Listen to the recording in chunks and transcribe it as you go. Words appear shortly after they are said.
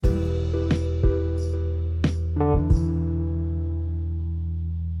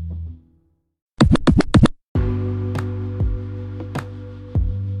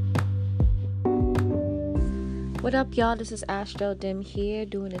What up, y'all? This is Astro Dim here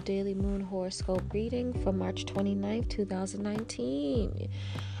doing a daily moon horoscope reading for March 29th, 2019.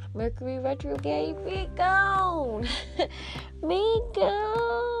 Mercury retrograde, be gone. Be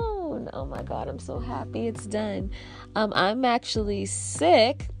gone. Oh my God, I'm so happy it's done. I'm actually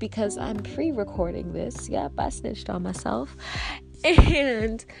sick because I'm pre-recording this. Yep, I snitched on myself.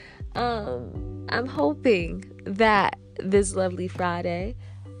 And I'm hoping that this lovely Friday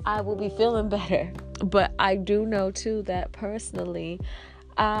I will be feeling better. But I do know too that personally,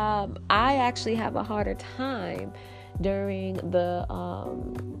 I actually have a harder time during the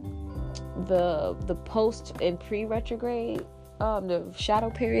post and pre-retrograde, the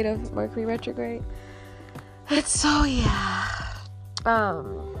shadow period of Mercury retrograde. It's so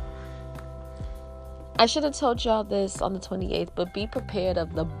I should have told y'all this on the 28th, but be prepared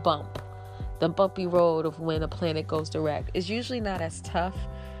of the bumpy road of when a planet goes direct. It's usually not as tough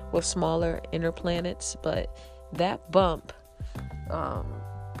with smaller inner planets, but that bump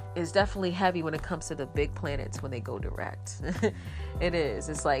is definitely heavy when it comes to the big planets when they go direct. It is.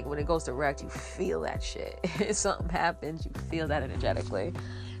 It's like when it goes direct, you feel that shit. If something happens, you feel that energetically.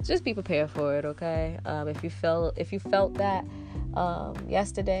 Just be prepared for it, okay? If you felt that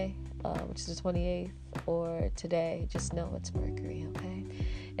yesterday, which is the 28th, or today, just know it's Mercury, okay?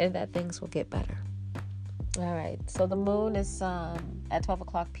 And that things will get better. All right, so the moon is at 12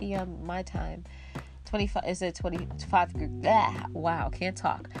 o'clock p.m. my time. 25 degrees? Wow, can't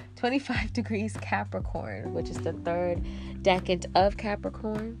talk. 25 degrees Capricorn, which is the third decade of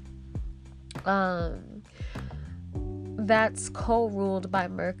Capricorn. That's co-ruled by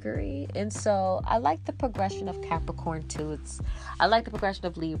Mercury, and so I like the progression of Capricorn too. I like the progression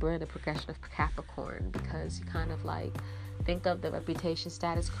of Libra and the progression of Capricorn because you kind of like think of the reputation,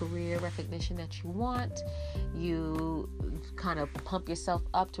 status, career, recognition that you want. You kind of pump yourself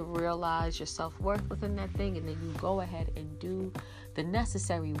up to realize your self-worth within that thing, and then you go ahead and do the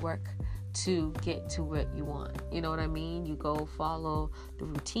necessary work to get to what you want. You know what I mean? You go follow the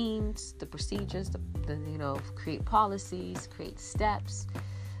routines, the procedures, the create policies, create steps,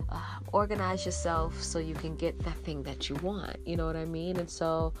 organize yourself so you can get that thing that you want. You know what I mean? And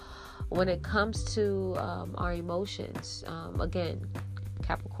so when it comes to our emotions, again,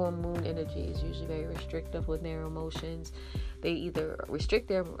 Capricorn moon energy is usually very restrictive with their emotions. They either restrict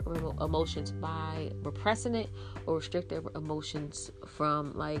their emotions by repressing it or restrict their emotions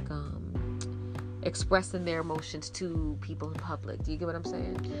from expressing their emotions to people in public. Do you get what I'm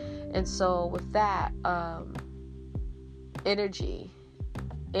saying? And so with that energy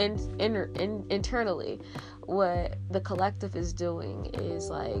internally, what the collective is doing is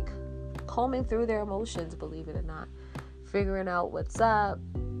like combing through their emotions, believe it or not, figuring out what's up,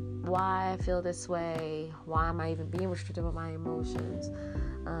 why I feel this way, why am I even being restricted with my emotions,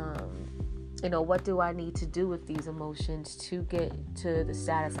 what do I need to do with these emotions to get to the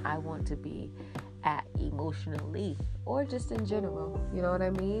status I want to be at emotionally, or just in general, you know what I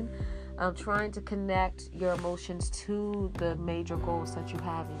mean? Trying to connect your emotions to the major goals that you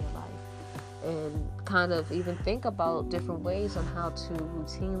have in your life, and kind of even think about different ways on how to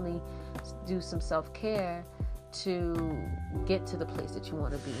routinely do some self-care to get to the place that you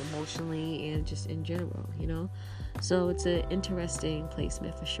want to be emotionally and just in general, so it's an interesting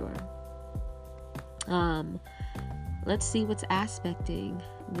placement for sure. Let's see what's aspecting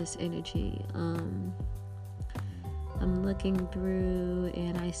this energy. I'm looking through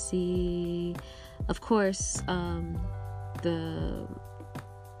and I see, of course, the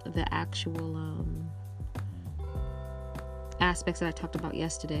actual aspects that I talked about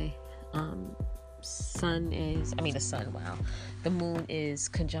yesterday. The moon is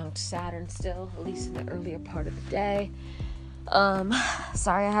conjunct Saturn still, at least in the earlier part of the day.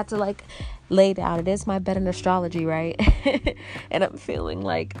 Sorry, I had to lay down. It is my bed in astrology, right? And I'm feeling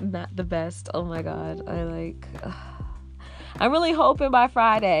not the best. Oh my God. I'm really hoping by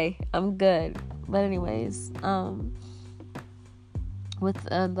Friday I'm good. But anyways, with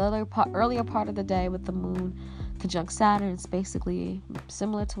the earlier part of the day with the moon conjunct Saturn, it's basically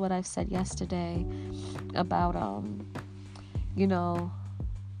similar to what I've said yesterday about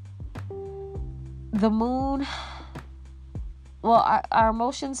the moon. Well, our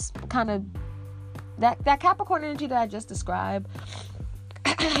emotions kind of that Capricorn energy that I just described.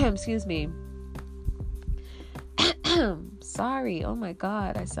 Excuse me. Sorry. Oh my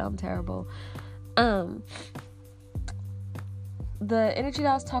God, I sound terrible. The energy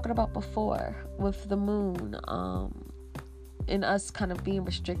that I was talking about before with the moon, and us kind of being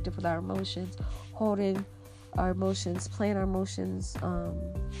restricted with our emotions, holding our emotions, playing our emotions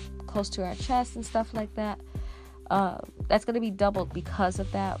close to our chest and stuff like that. that's going to be doubled because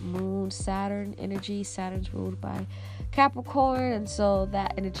of that Moon Saturn energy. Saturn's ruled by Capricorn, and so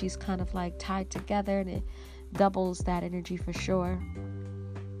that energy is kind of like tied together, and it doubles that energy for sure.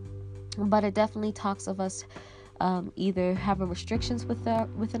 But it definitely talks of us either having restrictions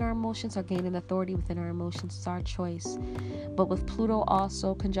within our emotions or gaining authority within our emotions. It's our choice. But with Pluto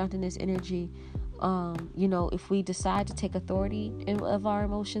also conjuncting this energy, if we decide to take authority of our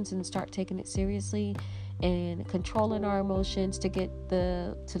emotions and start taking it seriously and controlling our emotions to get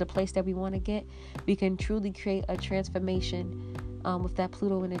to the place that we want to get, we can truly create a transformation with that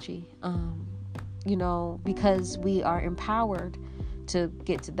Pluto energy. Because we are empowered to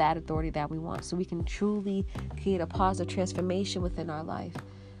get to that authority that we want. So we can truly create a positive transformation within our life.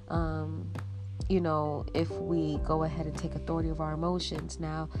 If we go ahead and take authority of our emotions.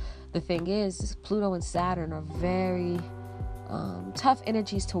 Now, the thing is, Pluto and Saturn are very tough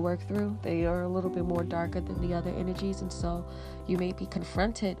energies to work through. They are a little bit more darker than the other energies, and so you may be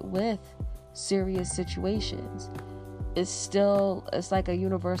confronted with serious situations. It's like a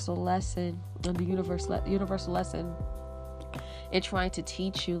universal lesson, and the universal lesson in trying to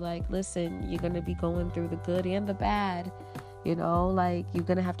teach you, like, listen, you're going to be going through the good and the bad, like you're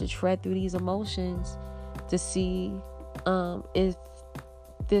going to have to tread through these emotions to see if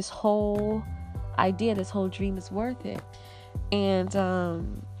this whole idea, this whole dream is worth it. And,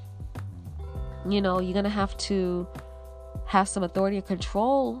 you're going to have some authority and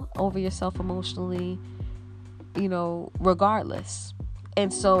control over yourself emotionally, regardless.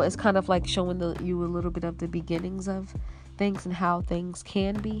 And so it's kind of like showing you a little bit of the beginnings of things and how things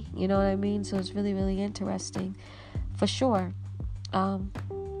can be, you know what I mean? So it's really, really interesting for sure.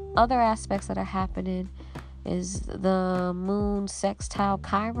 Other aspects that are happening is the Moon sextile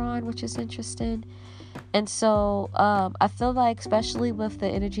Chiron, which is interesting. And so I feel like, especially with the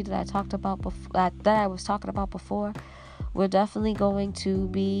energy that I talked about before, that I was talking about before, we're definitely going to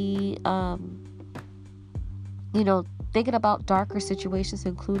be thinking about darker situations,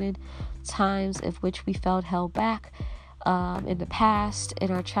 including times of which we felt held back in the past,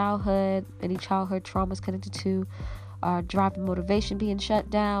 in our childhood, any childhood traumas connected to our drive and motivation being shut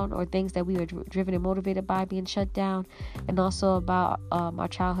down, or things that we were driven and motivated by being shut down, and also about our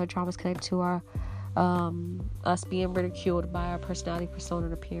childhood traumas connected to our us being ridiculed by our personality, persona,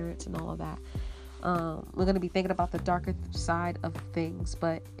 and appearance, and all of that. We're going to be thinking about the darker side of things,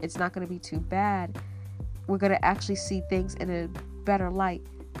 but it's not going to be too bad. We're going to actually see things in a better light,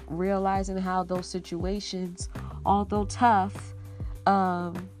 realizing how those situations, although tough,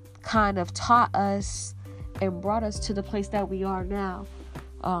 kind of taught us and brought us to the place that we are now,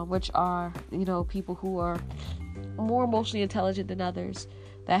 which are, people who are more emotionally intelligent than others,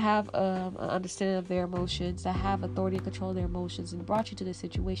 that have an understanding of their emotions, that have authority and control of their emotions, and brought you to the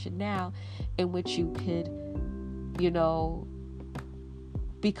situation now in which you could,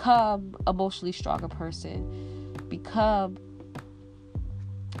 become emotionally stronger person, become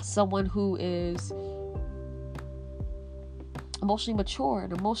someone who is emotionally mature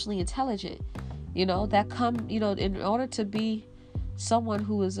and emotionally intelligent, in order to be someone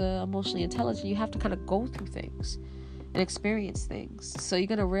who is emotionally intelligent, you have to kind of go through things and experience things. So you're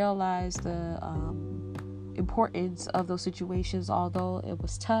going to realize the importance of those situations. Although it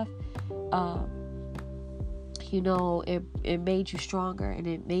was tough, it made you stronger, and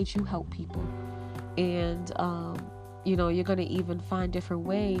it made you help people. And you're going to even find different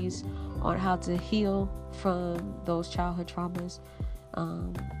ways on how to heal from those childhood traumas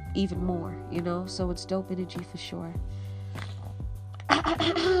even more, so it's dope energy for sure.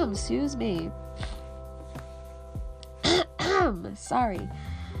 Excuse me. Sorry.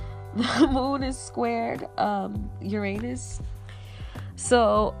 The moon is squared Uranus.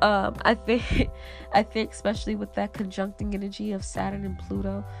 So I think especially with that conjuncting energy of Saturn and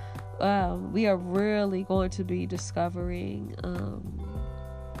Pluto, we are really going to be discovering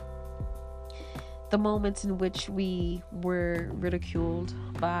the moments in which we were ridiculed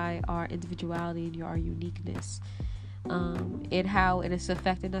by our individuality and our uniqueness, and how it is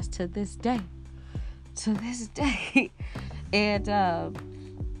affecting us to this day. And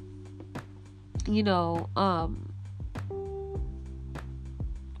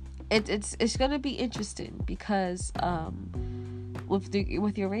it's gonna be interesting because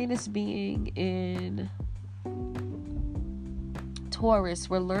with Uranus being in Taurus,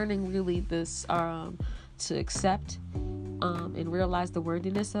 we're learning really this to accept and realize the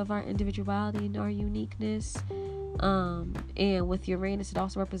worthiness of our individuality and our uniqueness. And with Uranus, it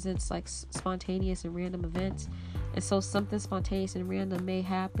also represents like spontaneous and random events, and so something spontaneous and random may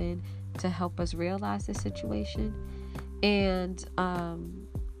happen to help us realize this situation. And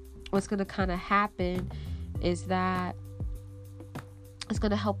what's going to kind of happen is that it's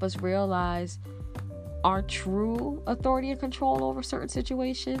going to help us realize our true authority and control over certain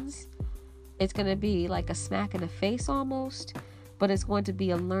situations. It's going to be like a smack in the face almost, but it's going to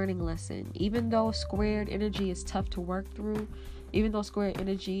be a learning lesson. Even though squared energy is tough to work through, even though squared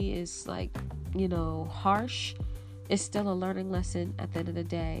energy is like, harsh, it's still a learning lesson at the end of the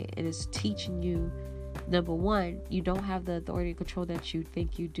day. It is teaching you, number one, you don't have the authority and control that you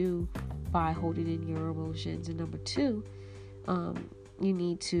think you do by holding in your emotions. And number two, you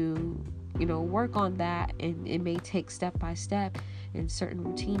need to, work on that. And it may take step by step and certain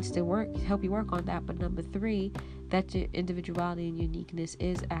routines to help you work on that. But number three, that your individuality and uniqueness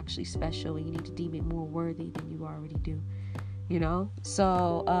is actually special, and you need to deem it more worthy than you already do.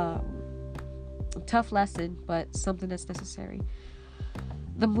 So tough lesson, but something that's necessary.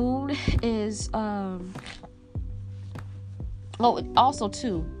 The moon is also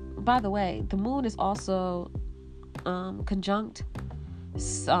too, by the way, the moon is also conjunct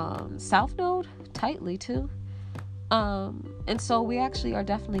South Node tightly too. And so we actually are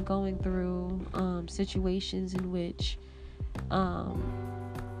definitely going through situations in which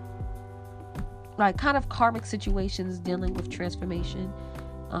like kind of karmic situations dealing with transformation,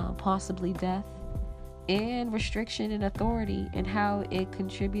 possibly death, and restriction and authority, and how it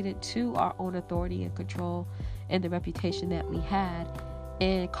contributed to our own authority and control and the reputation that we had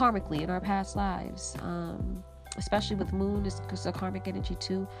and karmically in our past lives. Especially with moon, it's a karmic energy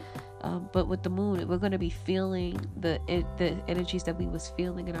too. But with the moon, we're going to be feeling the energies that we was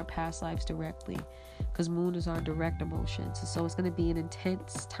feeling in our past lives directly, because moon is our direct emotions. So it's going to be an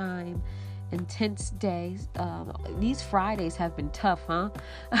intense time, intense days. These Fridays have been tough, huh?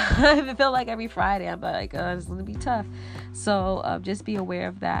 I feel like every Friday I'm like, it's going to be tough. So just be aware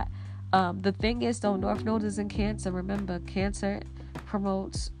of that. The thing is, though, North Node is in Cancer. Remember, Cancer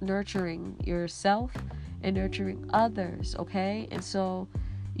promotes nurturing yourself and nurturing others, okay? And so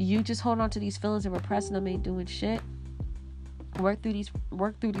you just hold on to these feelings and repressing them ain't doing shit. Work through these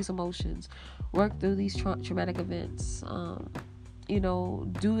emotions. Work through these traumatic events.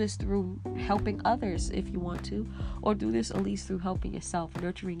 Do this through helping others if you want to, or do this at least through helping yourself,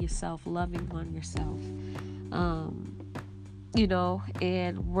 nurturing yourself, loving on yourself.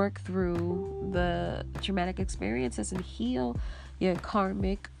 And work through the traumatic experiences and heal your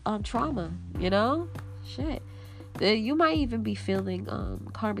karmic trauma, Shit. You might even be feeling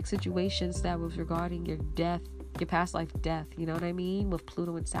karmic situations that was regarding your death, your past life death, you know what I mean? With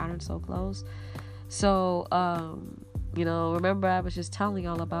Pluto and Saturn so close. So, remember I was just telling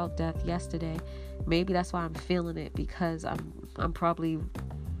y'all about death yesterday. Maybe that's why I'm feeling it, because I'm probably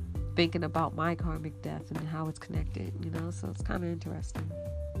thinking about my karmic death and how it's connected, so it's kind of interesting.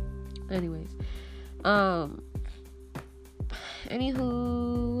 Anyways,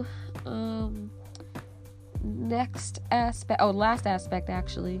 anywho, last aspect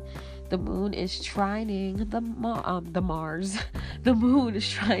actually, the moon is trining the Mars. The moon is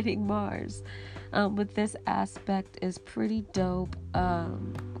trining Mars. With this aspect is pretty dope.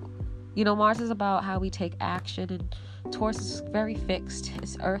 Mars is about how we take action, and Taurus is very fixed.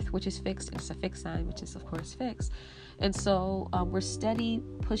 It's Earth, which is fixed. It's a fixed sign, which is of course fixed. And so we're steady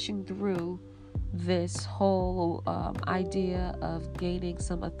pushing through this whole idea of gaining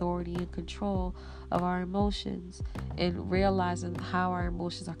some authority and control of our emotions, and realizing how our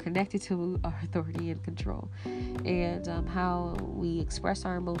emotions are connected to our authority and control, and how we express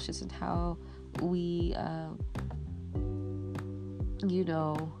our emotions, and how we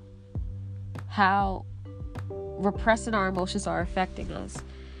how repressing our emotions are affecting us.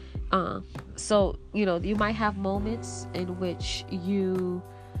 So you might have moments in which you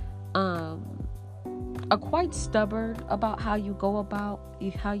are quite stubborn about how you go about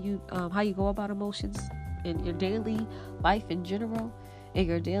emotions in your daily life in general, and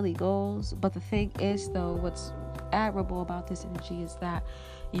your daily goals. But the thing is, though, what's admirable about this energy is that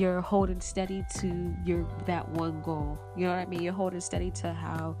you're holding steady to that one goal. You know what I mean? You're holding steady to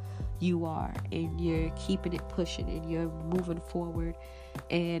how you are, and you're keeping it pushing, and you're moving forward,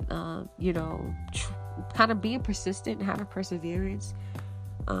 and kind of being persistent and having perseverance.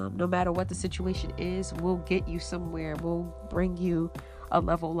 No matter what the situation is, will get you somewhere, will bring you a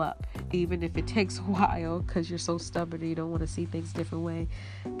level up, even if it takes a while, because you're so stubborn and you don't want to see things a different way.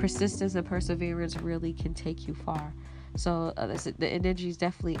 Persistence and perseverance really can take you far. So the energy is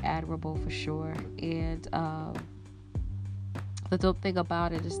definitely admirable for sure. And the dope thing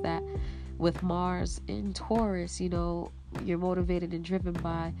about it is that with Mars in Taurus, you're motivated and driven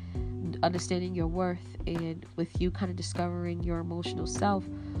by understanding your worth, and with you kind of discovering your emotional self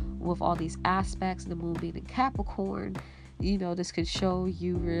with all these aspects, and the moon being in Capricorn, this could show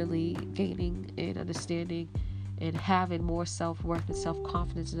you really gaining and understanding and having more self-worth and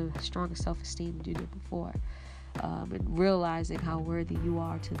self-confidence and a stronger self-esteem than you did before. And realizing how worthy you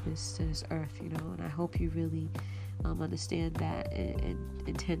are to this earth, and I hope you really understand that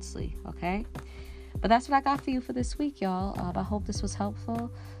intensely, okay? But that's what I got for you for this week, y'all. I hope this was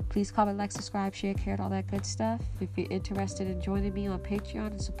helpful. Please comment, like, subscribe, share, care, and all that good stuff. If you're interested in joining me on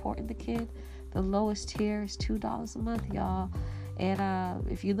Patreon and supporting the kid, the lowest tier is $2 a month, y'all. And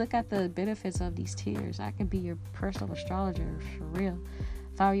if you look at the benefits of these tiers, I can be your personal astrologer for real.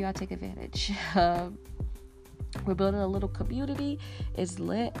 If I were you, I'd take advantage. We're building a little community. It's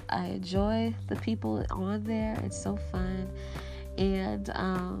lit. I enjoy the people on there. It's so fun. And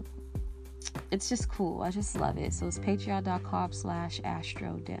it's just cool. I just love it. So it's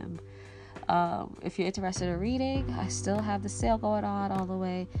patreon.com/astrodim. If you're interested in reading, I still have the sale going on all the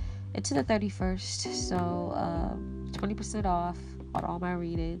way into the 31st. So 20% off on all my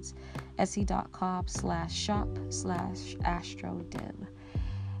readings. etsy.com/shop/astrodim.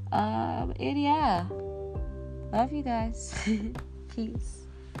 And yeah, love you guys. Peace.